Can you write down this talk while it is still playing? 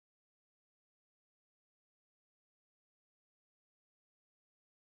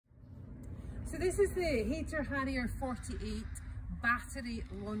So this is the Hayter Harrier 48 battery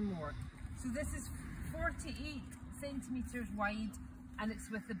lawnmower. So this is 48 centimeters wide, and it's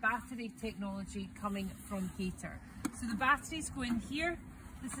with the battery technology coming from Hayter. So the batteries go in here.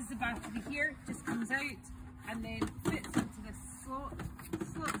 This is the battery here, just comes out and then fits into this slot,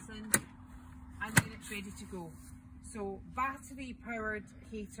 slots in, and then it's ready to go. So battery powered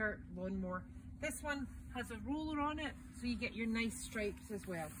Hayter lawnmower. This one has a roller on it, so you get your nice stripes as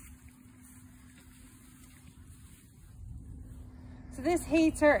well. So this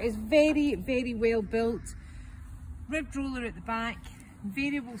Hayter is very, very well built. Ribbed roller at the back,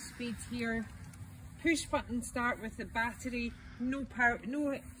 variable speed here, push button start with the battery, no power,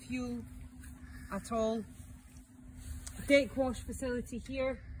 no fuel at all. Deck wash facility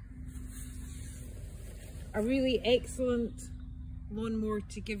here. A really excellent lawnmower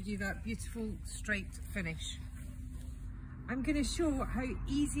to give you that beautiful striped finish. I'm going to show how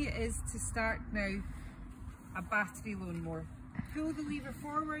easy it is to start now a battery lawnmower. Pull the lever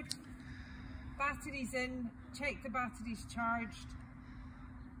forward, batteries in, check the batteries charged.